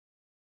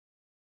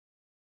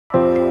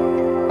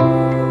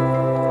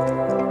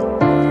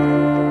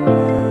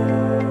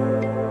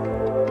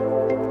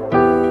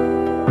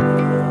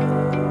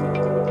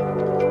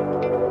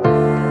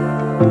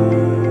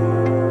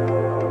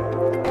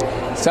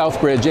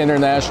Southbridge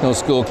International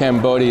School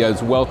Cambodia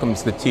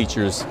welcomes the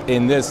teachers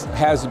in this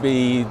has to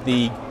be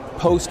the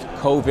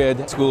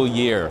post-COVID school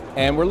year.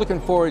 And we're looking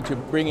forward to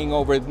bringing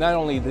over not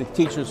only the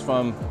teachers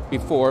from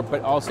before,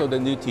 but also the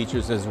new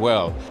teachers as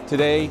well.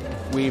 Today,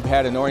 we've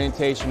had an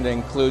orientation that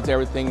includes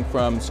everything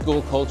from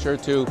school culture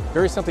to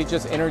very simply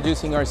just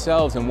introducing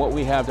ourselves and what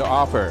we have to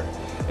offer.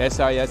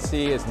 SISC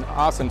is an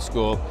awesome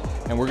school,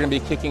 and we're going to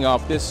be kicking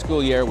off this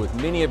school year with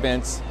many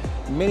events,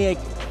 many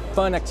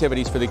fun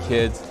activities for the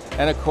kids,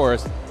 and of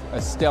course,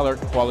 a stellar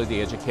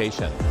quality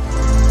education.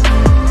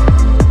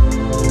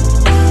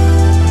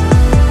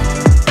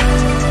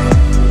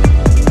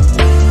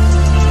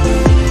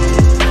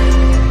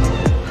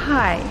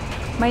 Hi,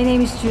 my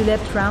name is Juliet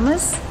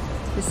Ramos,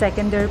 the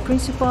secondary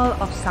principal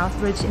of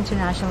Southbridge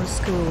International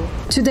School.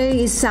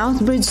 Today is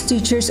Southbridge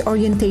Teachers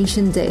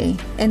Orientation Day,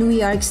 and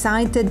we are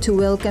excited to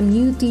welcome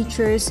new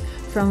teachers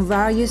from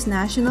various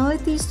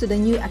nationalities to the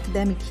new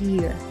academic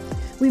year.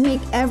 We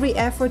make every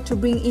effort to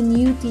bring in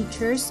new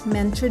teachers,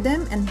 mentor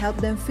them, and help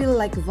them feel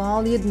like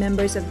valued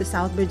members of the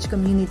Southbridge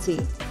community.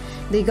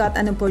 They got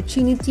an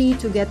opportunity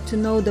to get to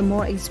know the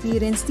more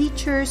experienced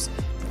teachers,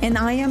 and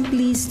I am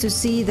pleased to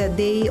see that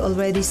they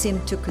already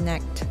seem to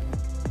connect.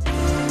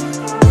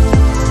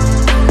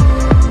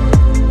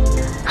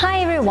 Hi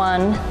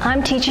everyone,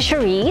 I'm teacher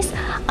Cherise.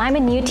 I'm a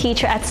new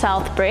teacher at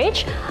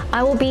Southbridge.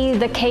 I will be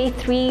the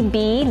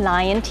K3B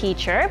Lion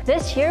teacher.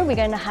 This year we're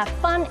going to have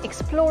fun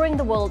exploring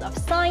the world of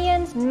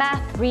science,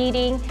 math,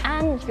 reading,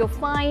 and your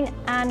fine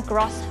and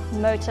gross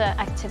motor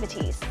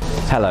activities.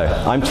 Hello,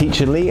 I'm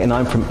teacher Lee and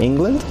I'm from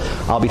England.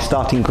 I'll be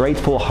starting grade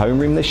 4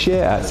 homeroom this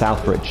year at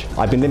Southbridge.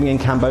 I've been living in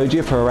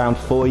Cambodia for around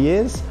 4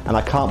 years and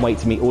I can't wait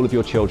to meet all of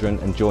your children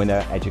and join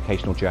their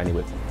educational journey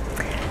with them.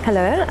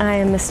 Hello, I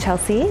am Miss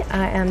Chelsea.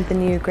 I am the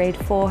new grade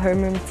 4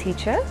 homeroom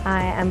teacher.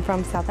 I am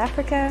from South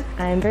Africa.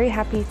 I am very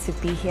happy to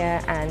be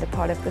here and a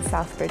part of the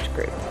Southbridge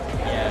group.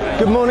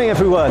 Good morning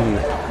everyone.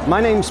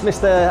 My name's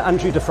Mr.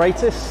 Andrew De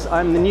Freitas.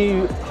 I'm the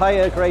new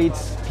higher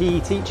grades PE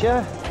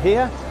teacher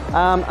here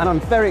and I'm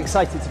very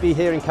excited to be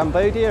here in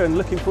Cambodia and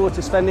looking forward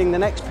to spending the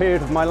next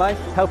period of my life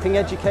helping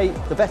educate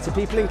the better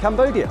people in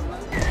Cambodia.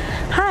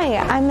 Hi,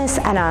 I'm Miss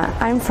Anna.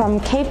 I'm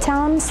from Cape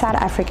Town, South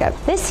Africa.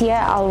 This year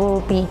I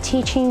will be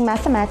teaching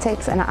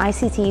mathematics and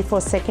ICT for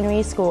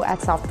secondary school at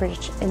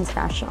Southbridge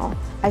International.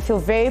 I feel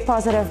very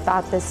positive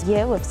about this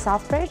year with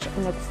Southbridge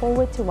and look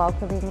forward to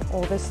welcoming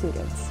all the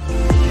students.